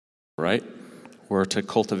right? We're to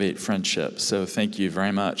cultivate friendship. So thank you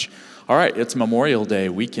very much. All right, it's Memorial Day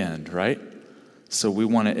weekend, right? So we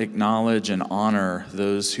want to acknowledge and honor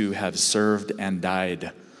those who have served and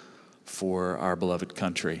died for our beloved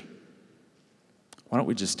country. Why don't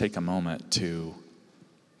we just take a moment to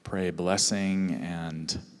pray blessing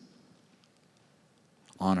and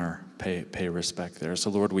honor, pay respect there. So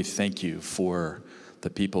Lord, we thank you for the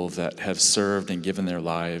people that have served and given their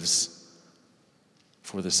lives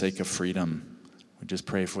for the sake of freedom. We just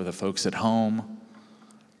pray for the folks at home.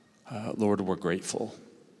 Lord, we're grateful.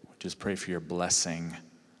 We just pray for your blessing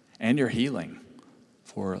and your healing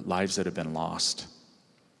for lives that have been lost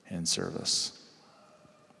in service.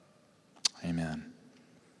 Amen.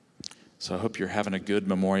 So I hope you're having a good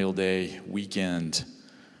Memorial Day weekend.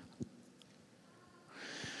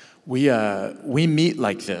 We meet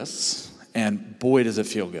like this, and boy, does it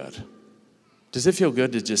feel good. Does it feel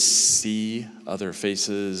good to just see other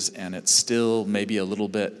faces, and it's still maybe a little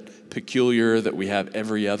bit peculiar that we have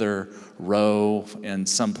every other row in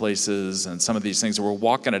some places and some of these things. We're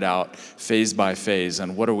walking it out phase by phase,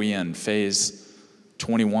 and what are we in? Phase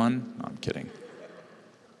 21? No, I'm kidding.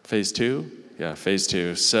 Phase 2? Yeah, phase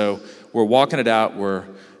 2. So we're walking it out. We're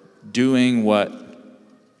doing what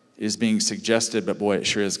is being suggested, but boy, it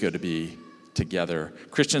sure is good to be together.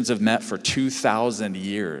 Christians have met for 2,000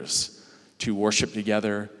 years to worship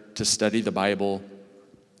together, to study the Bible,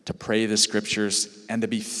 to pray the scriptures, and to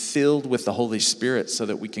be filled with the Holy Spirit so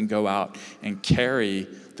that we can go out and carry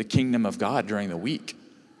the kingdom of God during the week.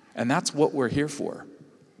 And that's what we're here for.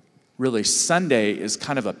 Really, Sunday is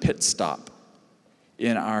kind of a pit stop.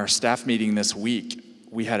 In our staff meeting this week,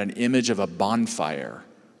 we had an image of a bonfire.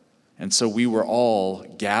 And so we were all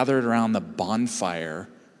gathered around the bonfire,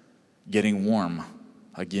 getting warm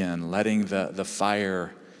again, letting the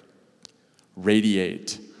fire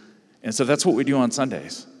radiate. And so that's what we do on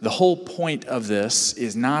Sundays. The whole point of this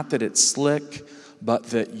is not that it's slick, but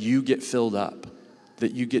that you get filled up,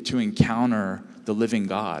 that you get to encounter the living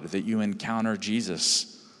God, that you encounter Jesus.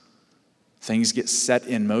 Things get set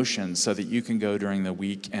in motion so that you can go during the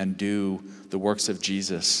week and do the works of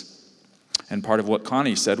Jesus. And part of what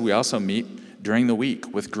Connie said, we also meet during the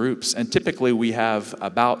week with groups. And typically we have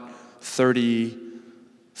about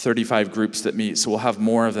 35 groups that meet. So we'll have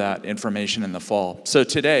more of that information in the fall. So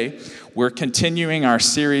today, we're continuing our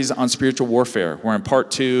series on spiritual warfare. We're in part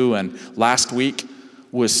 2, and last week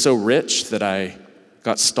was so rich that I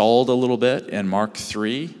got stalled a little bit in Mark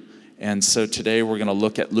 3. And so today we're going to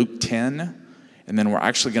look at Luke 10, and then we're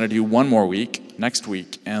actually going to do one more week, next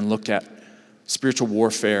week, and look at spiritual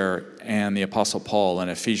warfare and the Apostle Paul in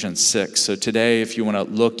Ephesians 6. So today, if you want to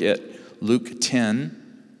look at Luke 10,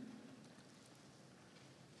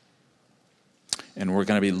 and we're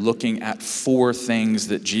going to be looking at 4 things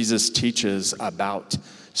that Jesus teaches about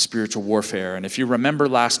spiritual warfare. And if you remember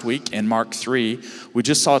last week in Mark 3, we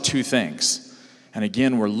just saw 2 things. And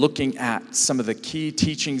again, we're looking at some of the key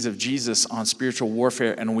teachings of Jesus on spiritual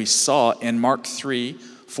warfare. And we saw in Mark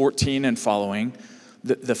 3:14 and following,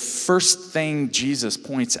 that the first thing Jesus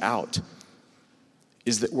points out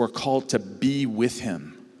is that we're called to be with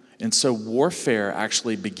him. And so warfare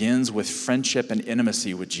actually begins with friendship and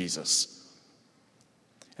intimacy with Jesus.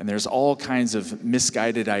 And there's all kinds of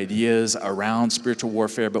misguided ideas around spiritual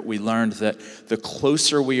warfare, but we learned that the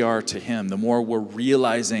closer we are to him, the more we're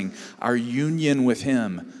realizing our union with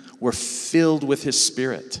him, we're filled with his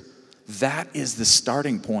Spirit. That is the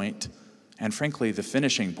starting point, and frankly, the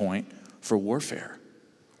finishing point for warfare.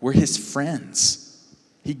 We're his friends.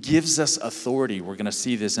 He gives us authority. We're going to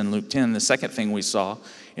see this in Luke 10. The second thing we saw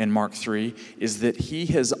in Mark 3 is that he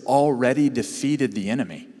has already defeated the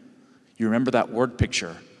enemy. You remember that word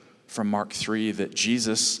picture from Mark 3 that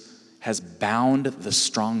Jesus has bound the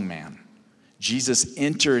strong man. Jesus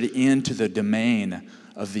entered into the domain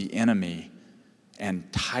of the enemy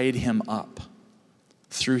and tied him up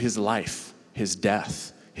through his life, his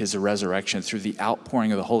death, his resurrection. Through the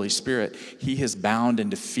outpouring of the Holy Spirit, he has bound and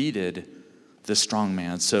defeated the strong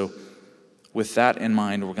man. So with that in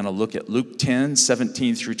mind, we're going to look at Luke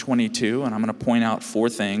 10:17 through 22, and I'm going to point out 4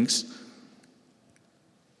 things.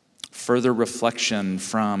 Further reflection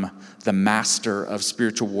from the master of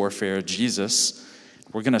spiritual warfare, Jesus.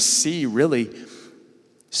 We're going to see really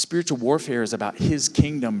spiritual warfare is about his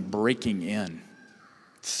kingdom breaking in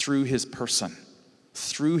through his person,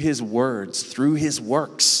 through his words, through his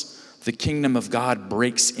works. The kingdom of God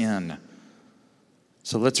breaks in.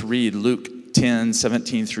 So let's read Luke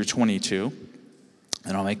 10:17 through 22,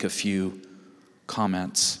 and I'll make a few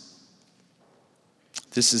comments.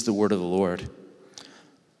 This is the word of the Lord.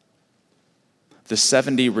 The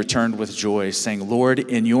 70 returned with joy, saying, Lord,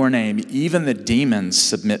 in your name, even the demons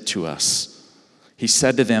submit to us. He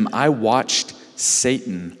said to them, I watched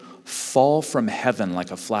Satan fall from heaven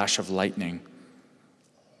like a flash of lightning.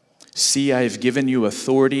 See, I have given you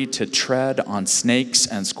authority to tread on snakes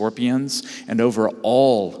and scorpions and over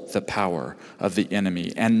all the power of the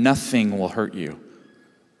enemy, and nothing will hurt you.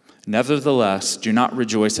 Nevertheless, do not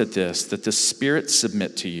rejoice at this, that the spirits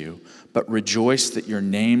submit to you, but rejoice that your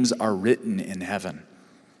names are written in heaven.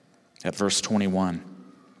 At verse 21.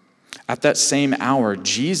 At that same hour,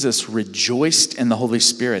 Jesus rejoiced in the Holy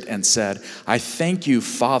Spirit and said, I thank you,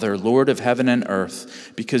 Father, Lord of heaven and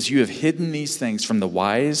earth, because you have hidden these things from the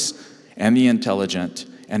wise and the intelligent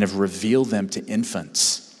and have revealed them to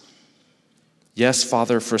infants. Yes,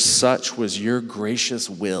 Father, for such was your gracious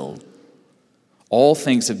will. All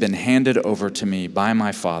things have been handed over to me by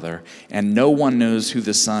my Father, and no one knows who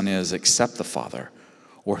the Son is except the Father,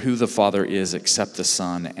 or who the Father is except the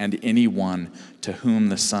Son, and anyone to whom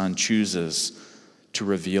the Son chooses to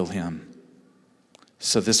reveal him.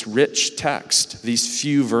 So this rich text, these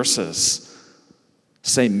few verses,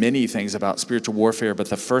 say many things about spiritual warfare, but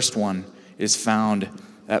the first one is found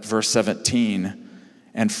at verse 17.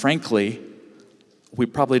 And frankly, we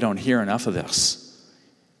probably don't hear enough of this.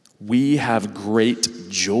 We have great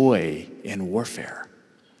joy in warfare.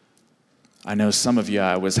 I know some of you,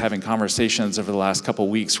 I was having conversations over the last couple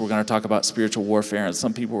weeks. We're going to talk about spiritual warfare, and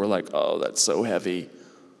some people were like, oh, that's so heavy.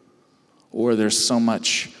 Or there's so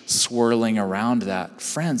much swirling around that.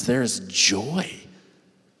 Friends, there's joy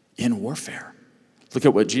in warfare. Look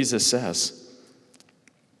at what Jesus says.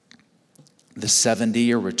 The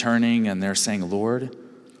 70 are returning, and they're saying, Lord,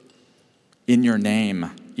 in your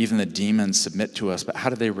name, even the demons submit to us. But how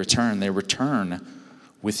do they return? They return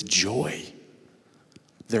with joy.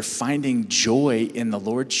 They're finding joy in the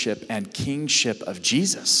lordship and kingship of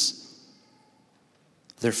Jesus.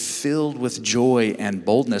 They're filled with joy and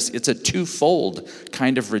boldness. It's a twofold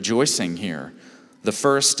kind of rejoicing here. The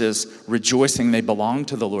first is rejoicing they belong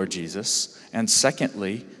to the Lord Jesus. And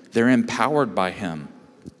secondly, they're empowered by him.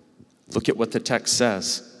 Look at what the text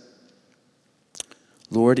says.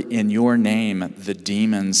 Lord, in your name, the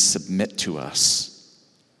demons submit to us.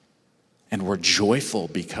 And we're joyful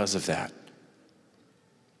because of that.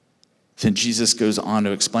 Then Jesus goes on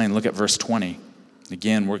to explain. Look at verse 20.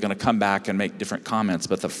 Again, we're going to come back and make different comments,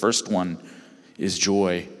 but the first one is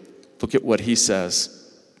joy. Look at what he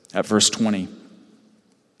says at verse 20.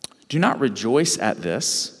 Do not rejoice at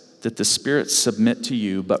this, that the spirits submit to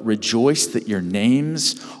you, but rejoice that your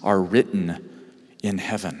names are written in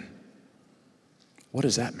heaven. What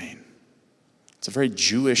does that mean? It's a very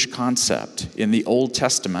Jewish concept. In the Old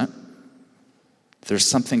Testament, there's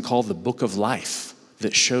something called the Book of Life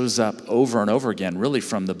that shows up over and over again, really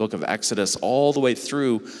from the book of Exodus all the way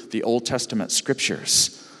through the Old Testament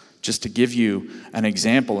scriptures. Just to give you an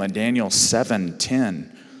example, in Daniel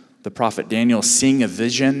 7:10, the prophet Daniel seeing a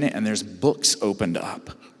vision, and there's books opened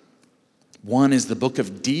up. One is the book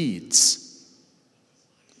of deeds.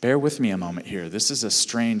 Bear with me a moment here. This is a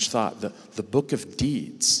strange thought. The book of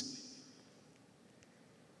deeds.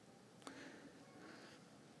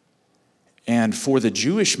 And for the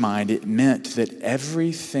Jewish mind, it meant that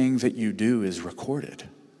everything that you do is recorded.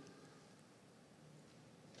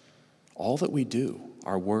 All that we do,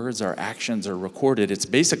 our words, our actions are recorded. It's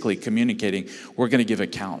basically communicating we're going to give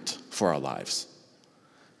account for our lives.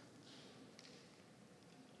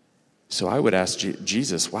 So I would ask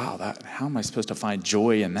Jesus, wow, how am I supposed to find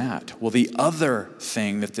joy in that? Well, the other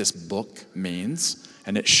thing that this book means,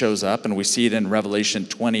 and it shows up, and we see it in Revelation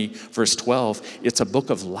 20, verse 12, it's a book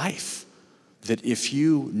of life. That if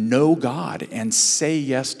you know God and say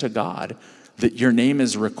yes to God, that your name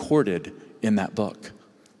is recorded in that book.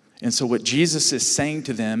 And so what Jesus is saying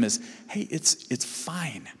to them is, hey, it's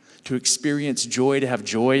fine to experience joy, to have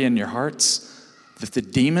joy in your hearts, that the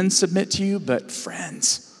demons submit to you, but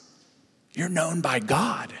friends, you're known by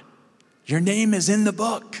God. Your name is in the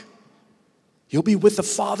book. You'll be with the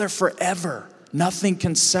Father forever. Nothing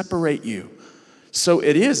can separate you. So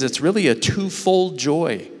it's really a twofold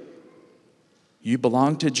joy. You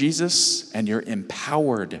belong to Jesus and you're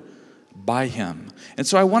empowered by him. And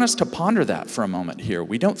so I want us to ponder that for a moment here.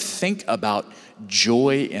 We don't think about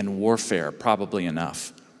joy in warfare probably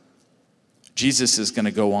enough. Jesus is going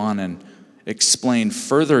to go on and explain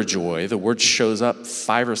further joy. The word shows up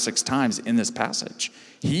 5 or 6 times in this passage.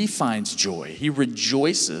 He finds joy. He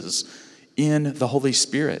rejoices in the Holy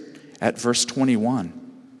Spirit at verse 21.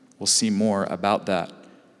 We'll see more about that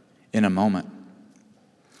in a moment.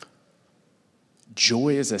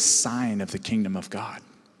 Joy is a sign of the kingdom of God.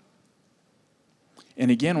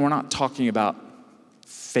 And again, we're not talking about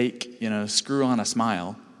fake, screw on a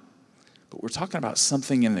smile. But we're talking about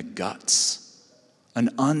something in the guts, an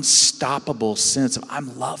unstoppable sense of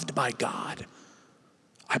I'm loved by God.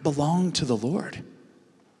 I belong to the Lord.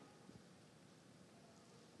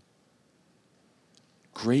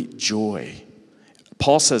 Great joy.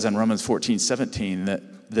 Paul says in Romans 14:17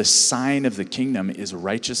 that the sign of the kingdom is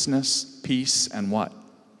righteousness, peace, and what?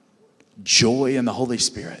 Joy in the Holy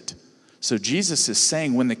Spirit. So Jesus is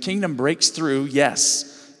saying when the kingdom breaks through,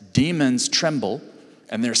 yes, demons tremble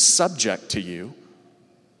and they're subject to you,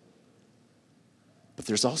 but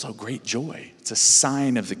there's also great joy. It's a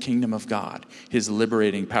sign of the kingdom of God, his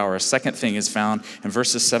liberating power. A second thing is found in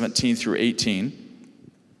verses 17 through 18.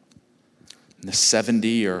 The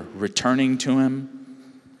 70 are returning to him.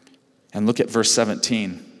 And look at verse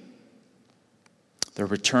 17. They're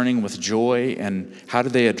returning with joy, and how do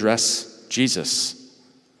they address Jesus?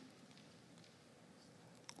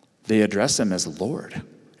 They address him as Lord.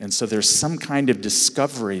 And so there's some kind of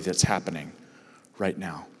discovery that's happening right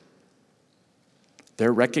now.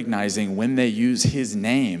 They're recognizing when they use his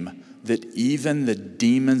name that even the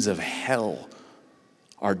demons of hell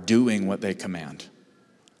are doing what they command.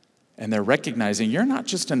 And they're recognizing you're not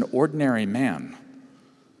just an ordinary man.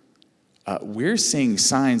 We're seeing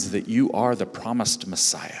signs that you are the promised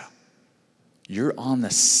Messiah. You're on the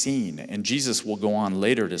scene. And Jesus will go on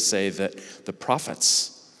later to say that the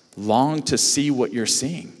prophets long to see what you're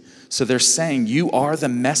seeing. So they're saying you are the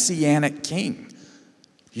Messianic King.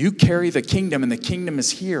 You carry the kingdom, and the kingdom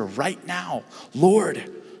is here right now. Lord,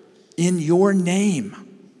 in your name.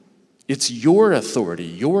 It's your authority,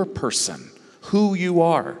 your person, who you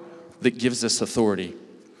are, that gives us authority.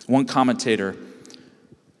 One commentator,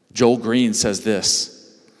 Joel Green, says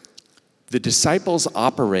this: the disciples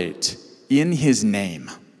operate in his name.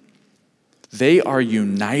 They are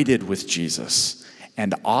united with Jesus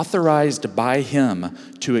and authorized by him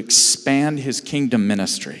to expand his kingdom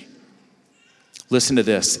ministry. Listen to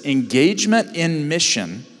this: engagement in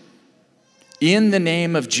mission in the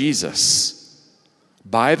name of Jesus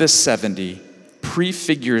by the 70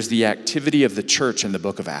 prefigures the activity of the church in the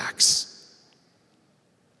book of Acts.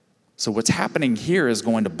 So what's happening here is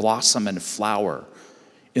going to blossom and flower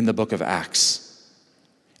in the book of Acts.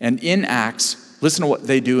 And in Acts, listen to what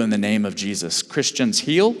they do in the name of Jesus. Christians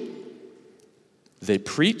heal, they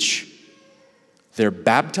preach, they're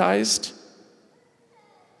baptized,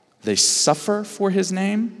 they suffer for his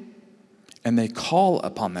name, and they call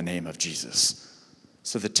upon the name of Jesus.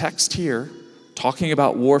 So the text here, talking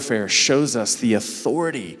about warfare, shows us the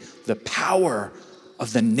authority, the power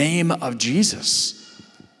of the name of Jesus.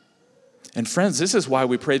 And friends, this is why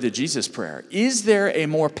we pray the Jesus prayer. Is there a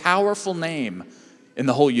more powerful name in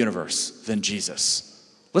the whole universe than Jesus?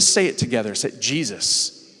 Let's say it together. Say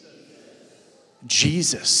Jesus.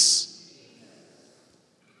 Jesus.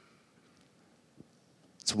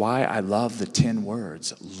 It's why I love the 10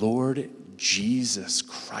 words. Lord Jesus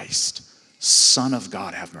Christ, Son of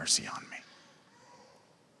God, have mercy on me.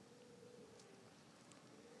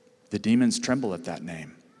 The demons tremble at that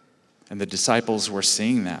name. And the disciples were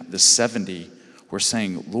seeing that. The 70 were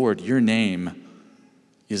saying, Lord, your name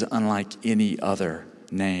is unlike any other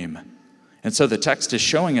name. And so the text is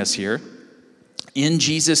showing us here, in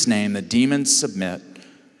Jesus' name, the demons submit.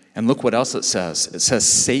 And look what else it says. It says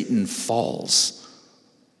Satan falls.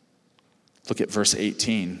 Look at verse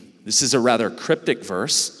 18. This is a rather cryptic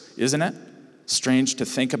verse, isn't it? Strange to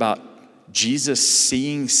think about Jesus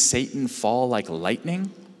seeing Satan fall like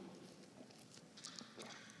lightning.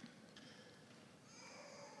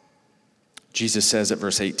 Jesus says at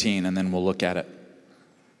verse 18, and then we'll look at it.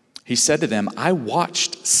 He said to them, I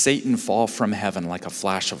watched Satan fall from heaven like a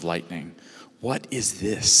flash of lightning. What is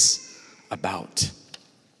this about?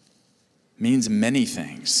 Means many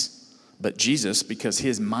things. But Jesus, because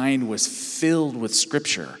his mind was filled with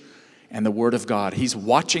Scripture and the Word of God, he's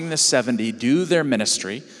watching the 70 do their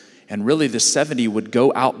ministry. And really the 70 would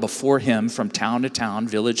go out before him from town to town,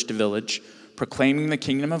 village to village, proclaiming the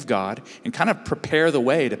kingdom of God and kind of prepare the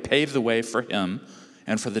way to pave the way for him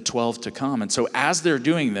and for the 12 to come. And so as they're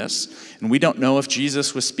doing this, and we don't know if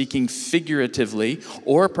Jesus was speaking figuratively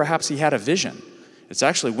or perhaps he had a vision. It's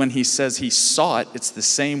actually when he says he saw it, it's the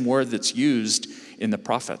same word that's used in the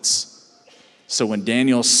prophets. So when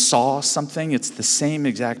Daniel saw something, it's the same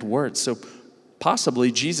exact word. So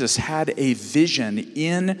possibly Jesus had a vision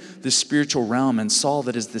in the spiritual realm and saw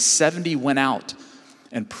that as the 70 went out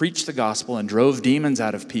and preached the gospel and drove demons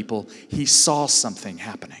out of people, he saw something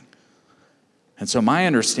happening. And so my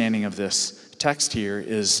understanding of this text here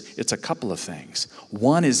is it's a couple of things.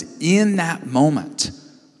 One is in that moment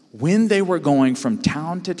When they were going from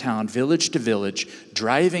town to town, village to village,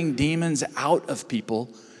 driving demons out of people,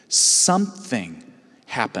 something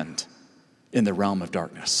happened in the realm of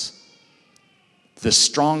darkness. The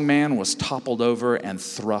strong man was toppled over and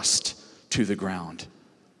thrust to the ground.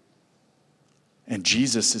 And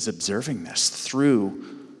Jesus is observing this through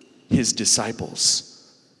his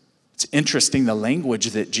disciples. It's interesting, the language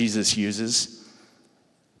that Jesus uses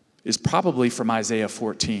is probably from Isaiah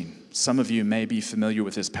 14. Some of you may be familiar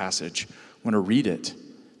with this passage. I want to read it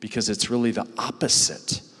because it's really the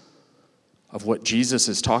opposite of what Jesus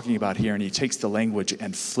is talking about here, and he takes the language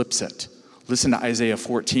and flips it. Listen to Isaiah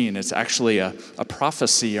 14. It's actually a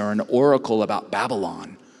prophecy or an oracle about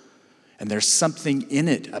Babylon. And there's something in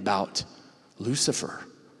it about Lucifer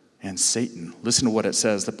and Satan. Listen to what it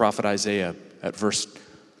says, the prophet Isaiah at verse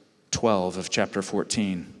 12 of chapter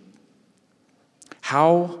 14.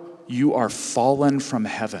 How you are fallen from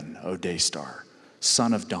heaven, O day star,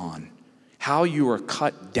 son of dawn. How you are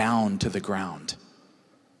cut down to the ground.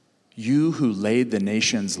 You who laid the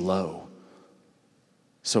nations low.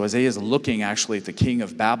 So Isaiah is looking actually at the king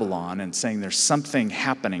of Babylon and saying there's something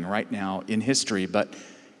happening right now in history, but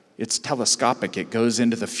it's telescopic. It goes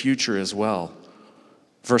into the future as well.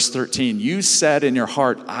 Verse 13, you said in your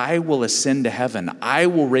heart, I will ascend to heaven. I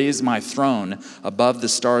will raise my throne above the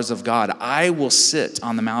stars of God. I will sit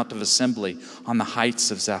on the mount of assembly on the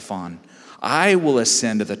heights of Zaphon. I will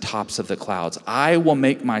ascend to the tops of the clouds. I will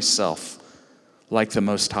make myself like the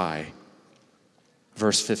Most High.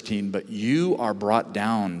 Verse 15, but you are brought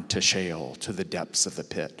down to Sheol, to the depths of the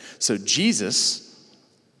pit. So Jesus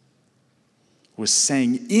was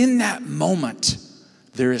saying in that moment,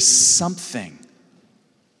 there is something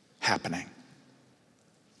happening.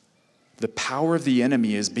 The power of the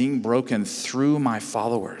enemy is being broken through my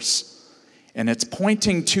followers. And it's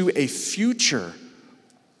pointing to a future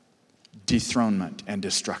dethronement and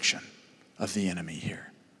destruction of the enemy here.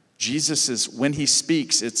 Jesus is, when he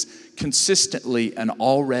speaks, it's consistently an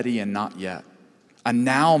already and not yet, a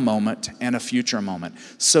now moment and a future moment.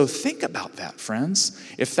 So think about that, friends.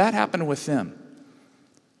 If that happened with them,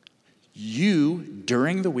 you,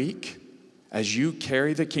 during the week, as you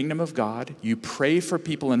carry the kingdom of God, you pray for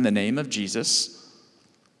people in the name of Jesus,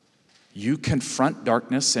 you confront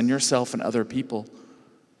darkness in yourself and other people,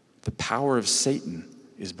 the power of Satan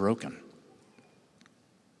is broken.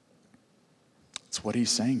 That's what he's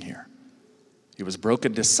saying here. It was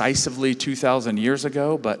broken decisively 2,000 years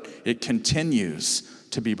ago, but it continues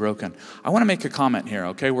to be broken. I want to make a comment here,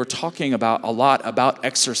 okay? We're talking about a lot about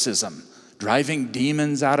exorcism, driving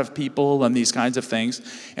demons out of people and these kinds of things.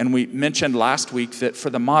 And we mentioned last week that for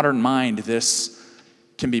the modern mind, this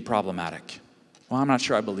can be problematic. Well, I'm not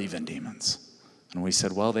sure I believe in demons. And we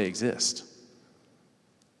said, well, they exist.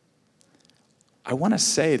 I want to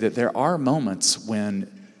say that there are moments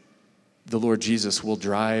when the Lord Jesus will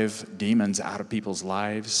drive demons out of people's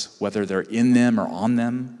lives, whether they're in them or on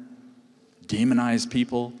them, demonize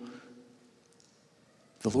people.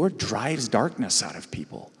 The Lord drives darkness out of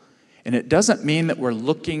people. And it doesn't mean that we're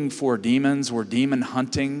looking for demons, we're demon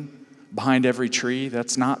hunting behind every tree.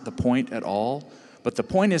 That's not the point at all. But the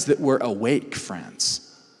point is that we're awake,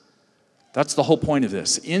 friends. That's the whole point of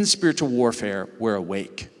this. In spiritual warfare, we're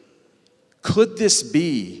awake. Could this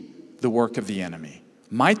be the work of the enemy?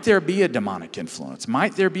 Might there be a demonic influence?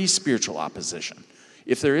 Might there be spiritual opposition?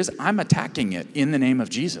 If there is, I'm attacking it in the name of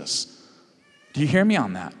Jesus. Do you hear me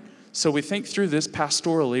on that? So we think through this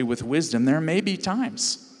pastorally with wisdom. There may be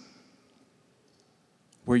times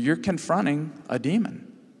where you're confronting a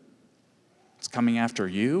demon. It's coming after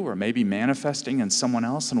you or maybe manifesting in someone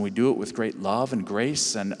else, and we do it with great love and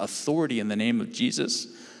grace and authority in the name of Jesus.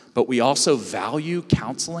 But we also value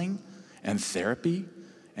counseling and therapy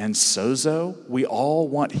and sozo. We all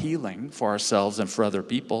want healing for ourselves and for other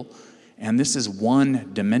people, and this is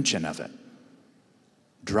one dimension of it.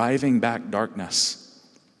 Driving back darkness.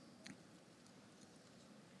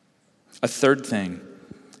 A third thing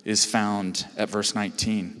is found at verse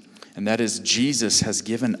 19, and that is Jesus has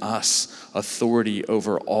given us authority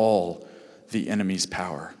over all the enemy's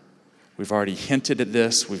power. We've already hinted at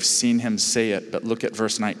this, we've seen him say it, but look at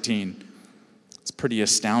verse 19. It's pretty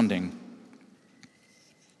astounding.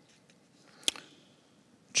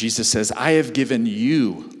 Jesus says, I have given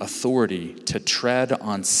you authority to tread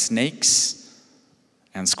on snakes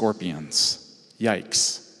and scorpions.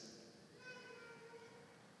 Yikes.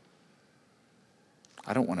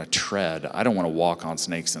 I don't want to tread. I don't want to walk on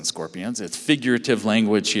snakes and scorpions. It's figurative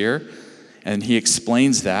language here. And he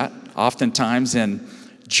explains that. Oftentimes in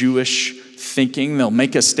Jewish thinking, they'll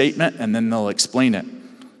make a statement and then they'll explain it.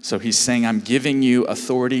 So he's saying, I'm giving you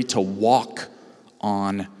authority to walk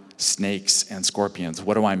on snakes and scorpions.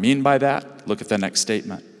 What do I mean by that? Look at the next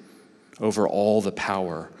statement. Over all the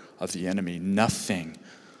power of the enemy, nothing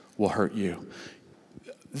will hurt you.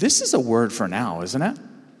 This is a word for now, isn't it?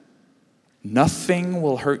 Nothing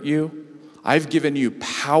will hurt you. I've given you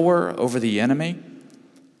power over the enemy.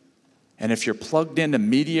 And if you're plugged into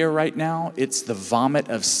media right now, it's the vomit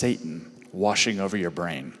of Satan washing over your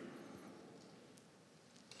brain.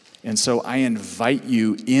 And so I invite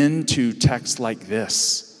you into texts like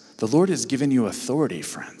this. The Lord has given you authority,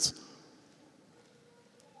 friends.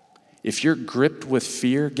 If you're gripped with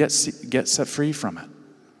fear, get set free from it.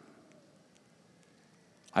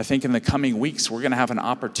 I think in the coming weeks, we're going to have an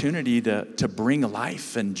opportunity to bring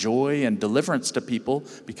life and joy and deliverance to people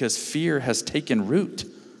because fear has taken root.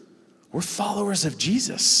 We're followers of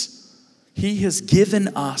Jesus. He has given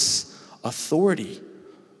us authority.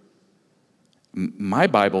 My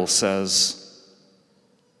Bible says,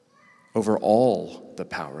 over all the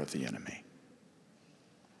power of the enemy.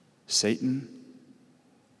 Satan,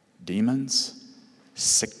 demons,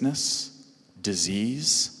 sickness,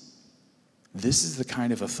 disease. This is the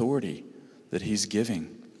kind of authority that he's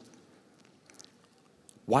giving.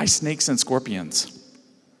 Why snakes and scorpions?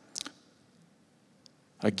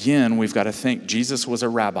 Again, we've got to think Jesus was a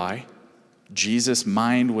rabbi. Jesus'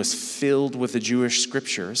 mind was filled with the Jewish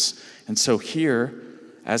scriptures. And so here,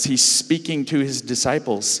 as he's speaking to his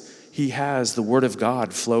disciples, he has the word of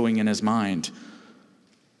God flowing in his mind.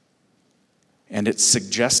 And it's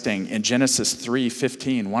suggesting in Genesis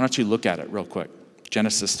 3:15, why don't you look at it real quick?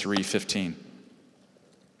 Genesis 3:15.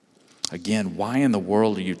 Again, why in the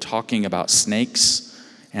world are you talking about snakes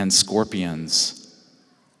and scorpions?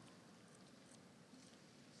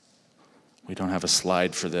 We don't have a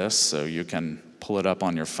slide for this, so you can pull it up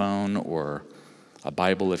on your phone or a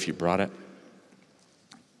Bible if you brought it.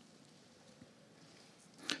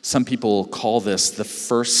 Some people call this the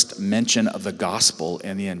first mention of the gospel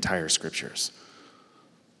in the entire scriptures.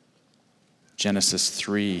 Genesis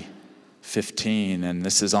 3:15, and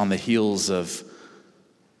this is on the heels of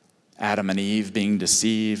Adam and Eve being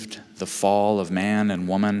deceived, the fall of man and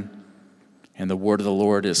woman, and the word of the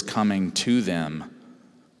Lord is coming to them.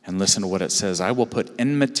 And listen to what it says. I will put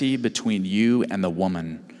enmity between you and the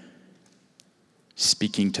woman,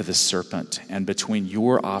 speaking to the serpent, and between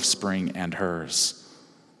your offspring and hers.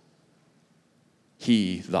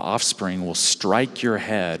 He, the offspring, will strike your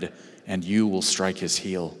head, and you will strike his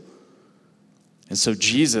heel. And so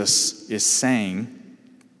Jesus is saying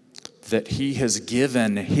that he has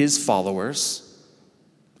given his followers,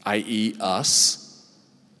 i.e. us,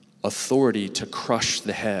 authority to crush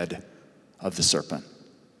the head of the serpent.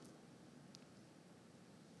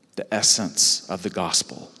 The essence of the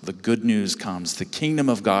gospel. The good news comes. The kingdom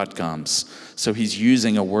of God comes. So he's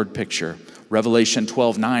using a word picture. Revelation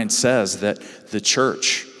 12:9 says that the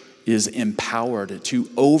church is empowered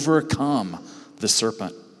to overcome the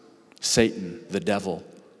serpent, Satan, the devil,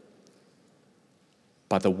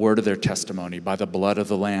 by the word of their testimony, by the blood of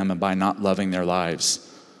the Lamb, and by not loving their lives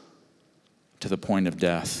to the point of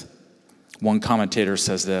death. One commentator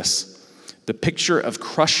says this, the picture of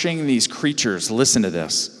crushing these creatures, listen to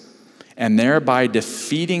this, and thereby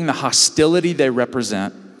defeating the hostility they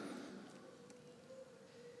represent,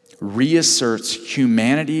 reasserts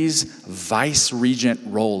humanity's vice-regent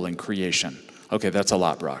role in creation. Okay, that's a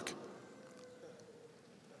lot, Brock.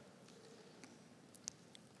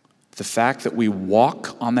 The fact that we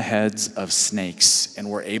walk on the heads of snakes and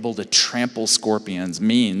we're able to trample scorpions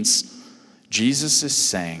means Jesus is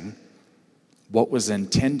saying what was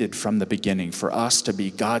intended from the beginning for us to be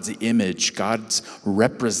God's image, God's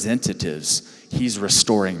representatives. He's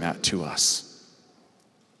restoring that to us.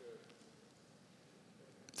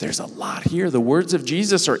 There's a lot here. The words of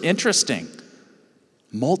Jesus are interesting,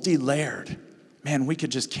 multi-layered. Man, we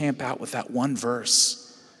could just camp out with that one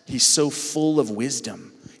verse. He's so full of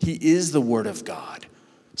wisdom. He is the Word of God.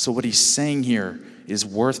 So what he's saying here is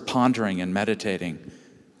worth pondering and meditating.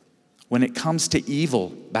 When it comes to evil,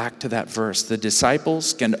 back to that verse, the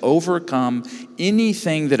disciples can overcome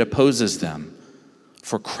anything that opposes them,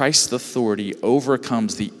 for Christ's authority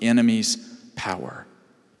overcomes the enemy's power.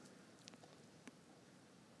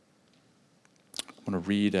 I want to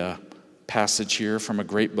read a passage here from a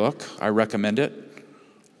great book. I recommend it.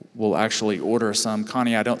 We'll actually order some.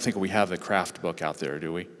 Connie, I don't think we have the Kraft book out there,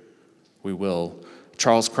 do we? We will.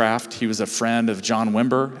 Charles Kraft, he was a friend of John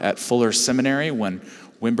Wimber at Fuller Seminary. When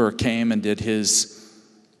Wimber came and did his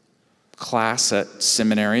class at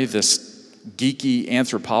seminary, this geeky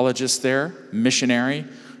anthropologist there, missionary,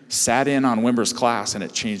 sat in on Wimber's class and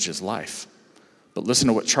it changed his life. But listen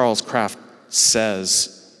to what Charles Kraft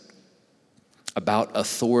says about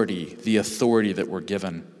authority, the authority that we're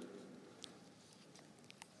given.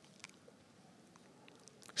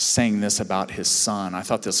 saying this about his son. I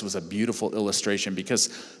thought this was a beautiful illustration because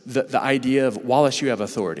the idea of, Wallace, you have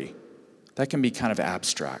authority, that can be kind of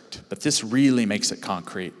abstract, but this really makes it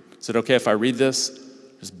concrete. Is it okay if I read this?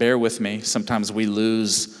 Just bear with me. Sometimes we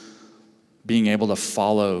lose being able to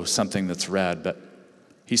follow something that's read, but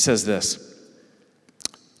he says this: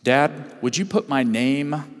 Dad, would you put my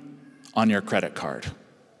name on your credit card?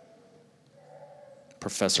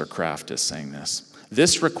 Professor Kraft is saying this.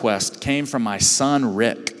 This request came from my son,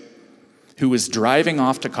 Rick, who was driving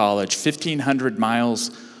off to college 1,500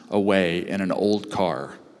 miles away in an old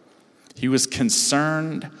car. He was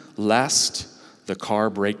concerned lest the car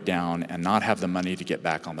break down and not have the money to get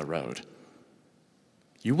back on the road.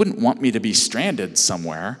 You wouldn't want me to be stranded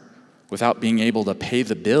somewhere without being able to pay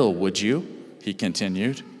the bill, would you? He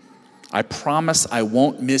continued. I promise I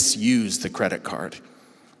won't misuse the credit card.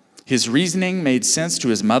 His reasoning made sense to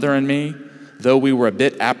his mother and me, though we were a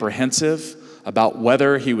bit apprehensive about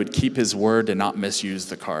whether he would keep his word and not misuse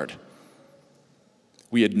the card.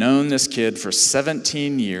 We had known this kid for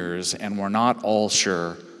 17 years and were not all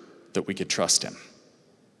sure that we could trust him.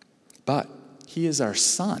 But he is our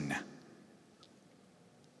son,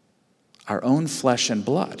 our own flesh and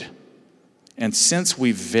blood. And since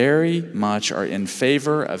we very much are in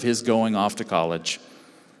favor of his going off to college,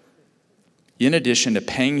 in addition to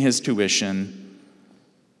paying his tuition,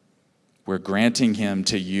 we're granting him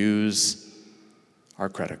to use our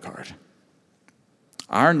credit card.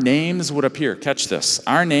 Our names would appear, catch this,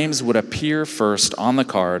 our names would appear first on the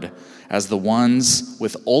card as the ones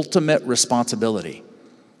with ultimate responsibility.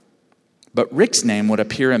 But Rick's name would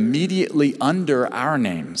appear immediately under our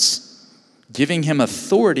names, giving him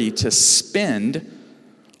authority to spend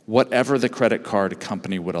whatever the credit card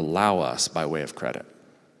company would allow us by way of credit.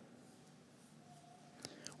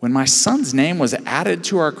 When my son's name was added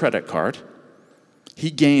to our credit card, he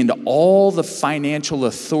gained all the financial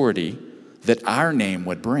authority that our name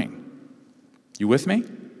would bring. You with me?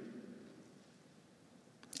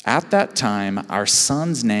 At that time, our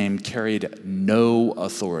son's name carried no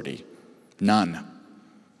authority, none,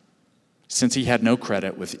 since he had no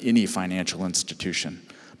credit with any financial institution.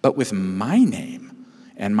 But with my name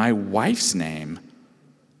and my wife's name,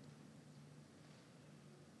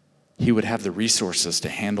 he would have the resources to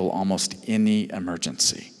handle almost any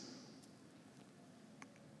emergency.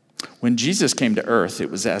 When Jesus came to earth, it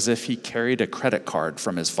was as if he carried a credit card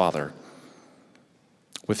from his Father,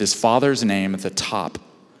 with his Father's name at the top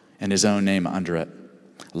and his own name under it.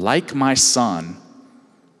 Like my son,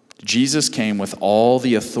 Jesus came with all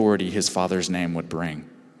the authority his Father's name would bring.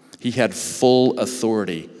 He had full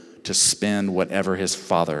authority to spend whatever his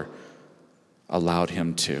Father allowed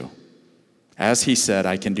him to. As he said,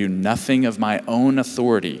 I can do nothing of my own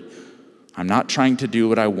authority. I'm not trying to do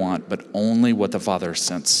what I want, but only what the Father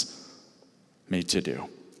sends me to do.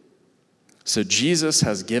 So Jesus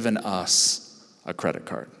has given us a credit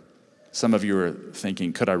card. Some of you are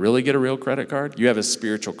thinking, could I really get a real credit card? You have a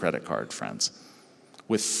spiritual credit card, friends,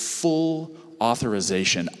 with full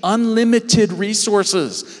authorization, unlimited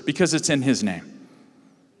resources, because it's in his name.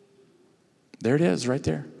 There it is, right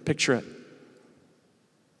there. Picture it.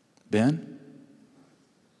 Ben,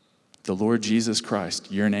 the Lord Jesus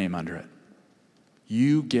Christ, your name under it.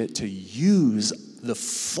 You get to use the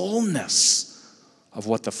fullness of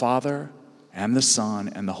what the Father and the Son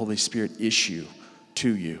and the Holy Spirit issue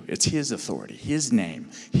to you. It's his authority, his name,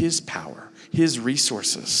 his power, his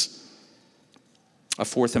resources. A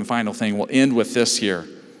fourth and final thing, we'll end with this here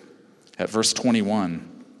at verse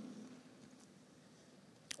 21.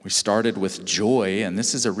 We started with joy, and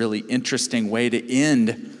this is a really interesting way to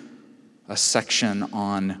end a section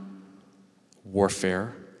on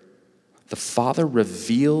warfare. The Father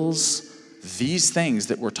reveals these things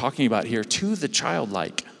that we're talking about here to the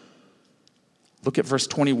childlike. Look at verse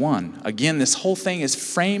 21. Again, this whole thing is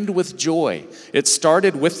framed with joy. It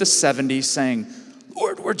started with the 70 saying,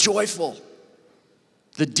 Lord, we're joyful.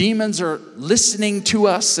 The demons are listening to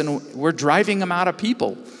us and we're driving them out of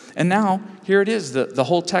people. And now, here it is. The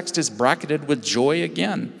whole text is bracketed with joy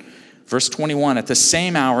again. Verse 21, at the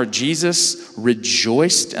same hour, Jesus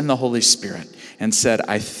rejoiced in the Holy Spirit and said,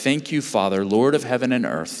 I thank you, Father, Lord of heaven and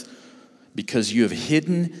earth, because you have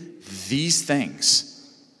hidden these things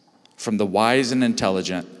from the wise and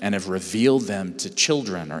intelligent and have revealed them to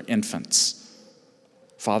children or infants.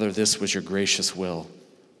 Father, this was your gracious will.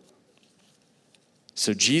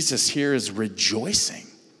 So Jesus here is rejoicing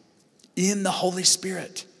in the Holy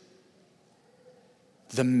Spirit.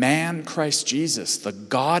 The man Christ Jesus, the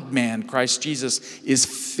God-man Christ Jesus, is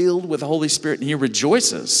filled with the Holy Spirit, and he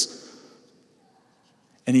rejoices.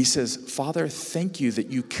 And he says, Father, thank you that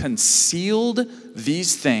you concealed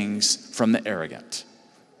these things from the arrogant.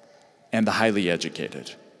 and the highly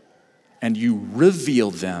educated, and you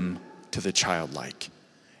reveal them to the childlike.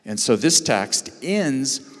 And so this text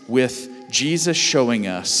ends with Jesus showing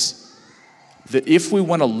us that if we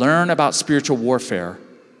want to learn about spiritual warfare,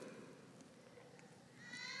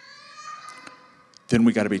 then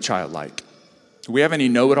we got to be childlike. Do we have any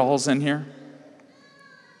know-it-alls in here?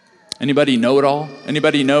 Anybody know it all?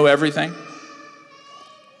 Anybody know everything?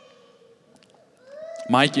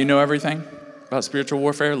 Mike, you know everything about spiritual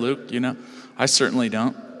warfare? Luke, you know? I certainly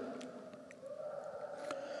don't.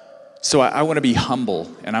 So I want to be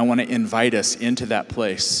humble, and I want to invite us into that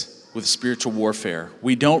place with spiritual warfare.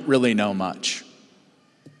 We don't really know much.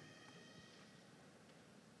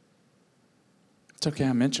 It's okay,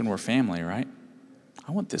 I mentioned we're family, right?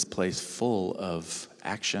 I want this place full of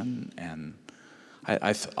action, and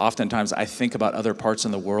oftentimes I think about other parts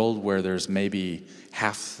in the world where there's maybe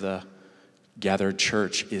half the gathered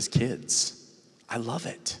church is kids. I love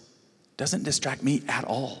it. Doesn't distract me at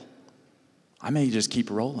all. I may just keep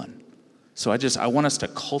rolling. So I want us to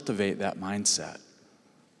cultivate that mindset.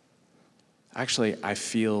 Actually, I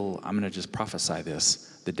feel, I'm going to just prophesy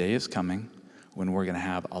this. The day is coming when we're going to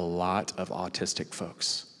have a lot of autistic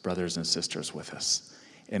folks, brothers and sisters with us.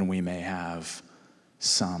 And we may have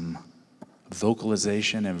some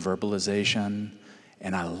vocalization and verbalization,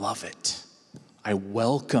 and I love it. I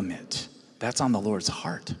welcome it. That's on the Lord's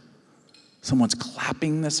heart. Someone's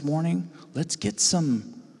clapping this morning. Let's get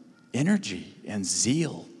some energy and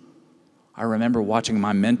zeal. I remember watching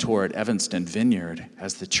my mentor at Evanston Vineyard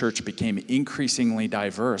as the church became increasingly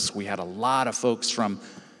diverse. We had a lot of folks from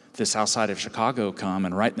the south side of Chicago come,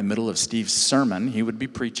 and right in the middle of Steve's sermon, he would be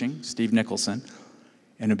preaching, Steve Nicholson,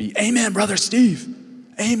 and it'd be, "Amen, Brother Steve.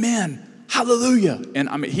 Amen. Hallelujah." And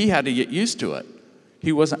I mean, he had to get used to it.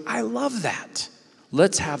 He wasn't, I love that.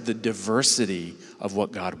 Let's have the diversity of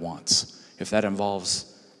what God wants. If that involves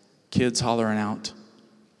kids hollering out,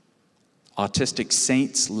 autistic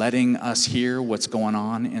saints letting us hear what's going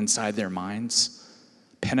on inside their minds,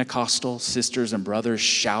 Pentecostal sisters and brothers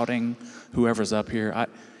shouting, whoever's up here.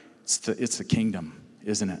 It's the kingdom,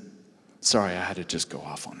 isn't it? Sorry, I had to just go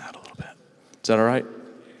off on that a little bit. Is that all right?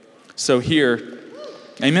 So here,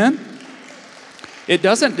 amen? It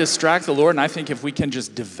doesn't distract the Lord, and I think if we can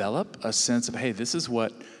just develop a sense of, hey, this is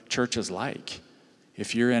what church is like.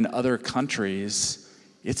 If you're in other countries,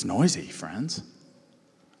 it's noisy, friends.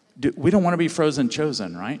 We don't want to be frozen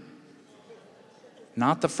chosen, right?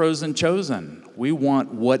 Not the frozen chosen. We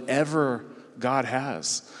want whatever God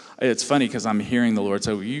has. It's funny because I'm hearing the Lord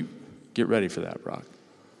say, well, you get ready for that, Brock.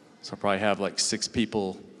 So I'll probably have like 6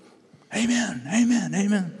 people, amen, amen,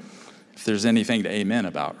 amen. If there's anything to amen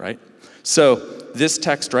about, right? So this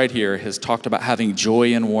text right here has talked about having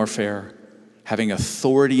joy in warfare, having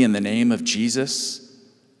authority in the name of Jesus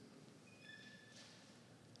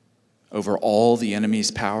over all the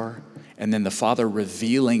enemy's power, and then the Father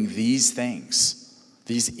revealing these things,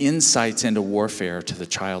 these insights into warfare to the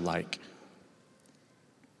childlike.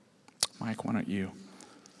 Mike, why don't you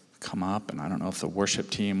come up? And I don't know if the worship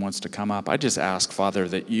team wants to come up. I just ask, Father,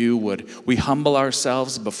 that we humble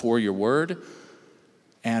ourselves before your word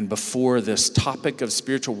and before this topic of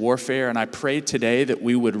spiritual warfare. And I pray today that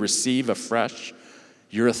we would receive afresh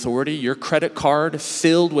your authority, your credit card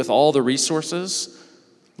filled with all the resources.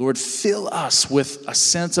 Lord, fill us with a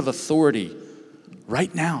sense of authority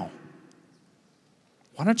right now.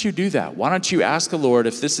 Why don't you do that? Why don't you ask the Lord,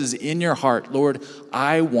 if this is in your heart, Lord,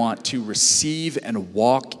 I want to receive and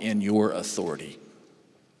walk in your authority.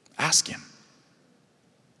 Ask him.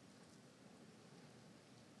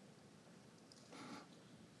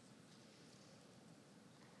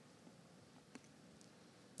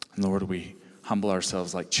 And Lord, we humble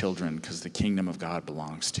ourselves like children because the kingdom of God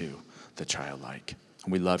belongs to the childlike.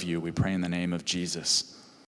 And we love you. We pray in the name of Jesus.